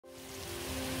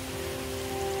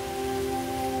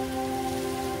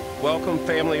Welcome,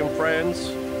 family and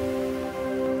friends.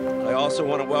 I also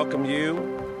want to welcome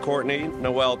you, Courtney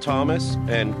Noel Thomas,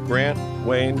 and Grant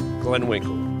Wayne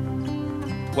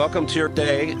Glenwinkle. Welcome to your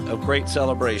day of great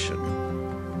celebration.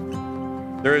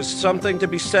 There is something to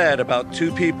be said about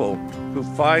two people who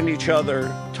find each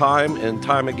other time and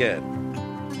time again.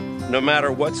 No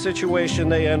matter what situation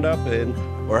they end up in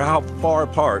or how far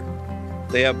apart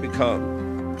they have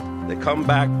become, they come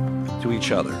back to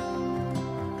each other.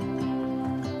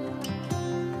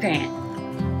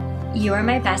 Grant, you are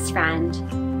my best friend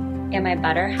and my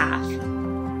better half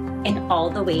in all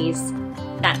the ways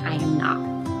that I am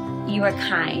not. You are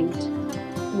kind,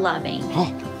 loving,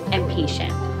 and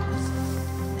patient.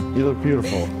 You look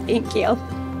beautiful. Thank you.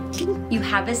 You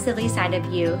have a silly side of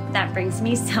you that brings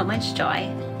me so much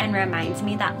joy and reminds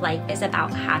me that life is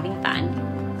about having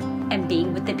fun and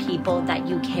being with the people that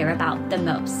you care about the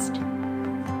most.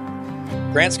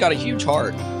 Grant's got a huge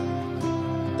heart.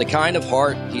 The kind of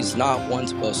heart he's not one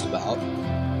to boast about.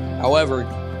 However,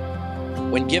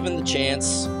 when given the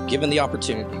chance, given the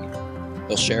opportunity,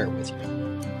 he'll share it with you.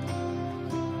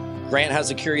 Grant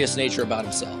has a curious nature about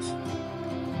himself.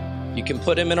 You can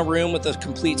put him in a room with a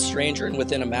complete stranger, and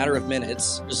within a matter of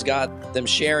minutes, just got them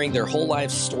sharing their whole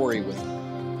life story with him,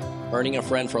 earning a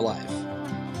friend for life.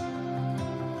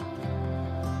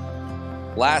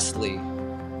 Lastly,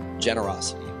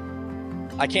 generosity.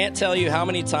 I can't tell you how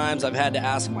many times I've had to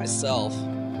ask myself,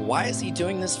 why is he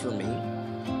doing this for me?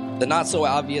 The not so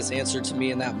obvious answer to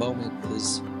me in that moment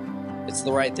is, it's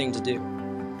the right thing to do,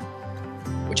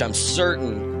 which I'm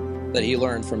certain that he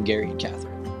learned from Gary and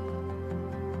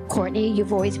Catherine. Courtney,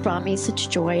 you've always brought me such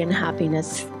joy and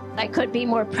happiness. I couldn't be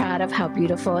more proud of how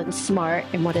beautiful and smart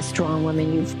and what a strong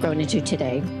woman you've grown into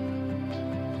today.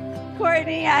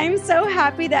 Courtney, I'm so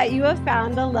happy that you have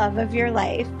found the love of your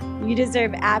life. You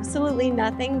deserve absolutely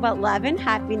nothing but love and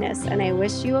happiness, and I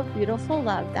wish you a beautiful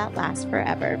love that lasts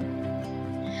forever.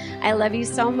 I love you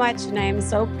so much, and I am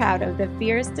so proud of the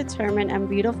fierce, determined, and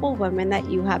beautiful woman that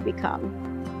you have become.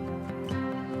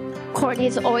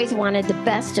 Courtney's always wanted the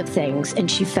best of things, and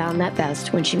she found that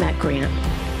best when she met Grant.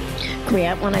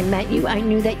 Grant, when I met you, I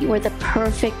knew that you were the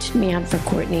perfect man for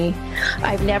Courtney.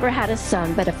 I've never had a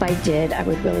son, but if I did, I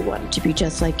would really want him to be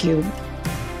just like you.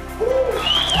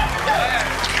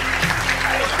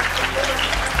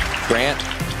 Grant,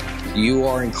 you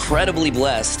are incredibly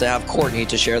blessed to have Courtney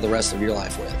to share the rest of your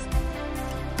life with.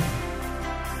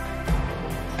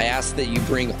 I ask that you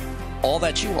bring all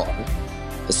that you are,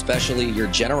 especially your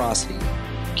generosity,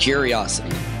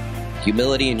 curiosity,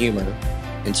 humility, and humor,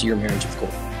 into your marriage with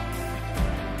Courtney.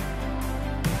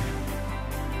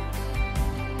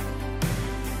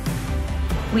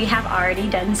 We have already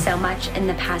done so much in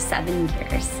the past 7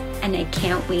 years, and I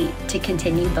can't wait to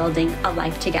continue building a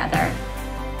life together,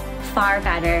 far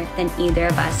better than either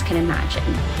of us can imagine.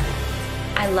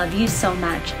 I love you so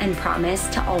much and promise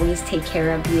to always take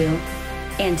care of you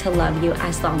and to love you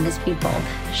as long as we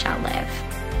both shall live.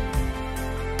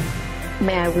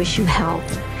 May I wish you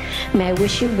health. May I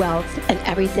wish you wealth and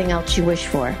everything else you wish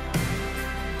for.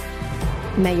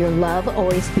 May your love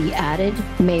always be added.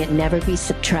 May it never be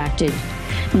subtracted.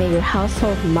 May your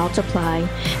household multiply,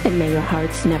 and may your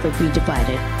hearts never be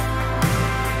divided.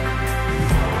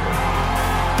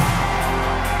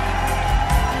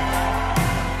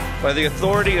 By the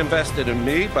authority invested in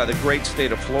me by the great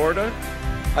state of Florida,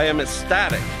 I am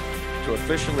ecstatic to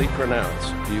officially pronounce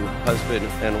you husband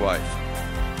and wife.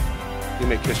 You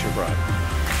may kiss your bride.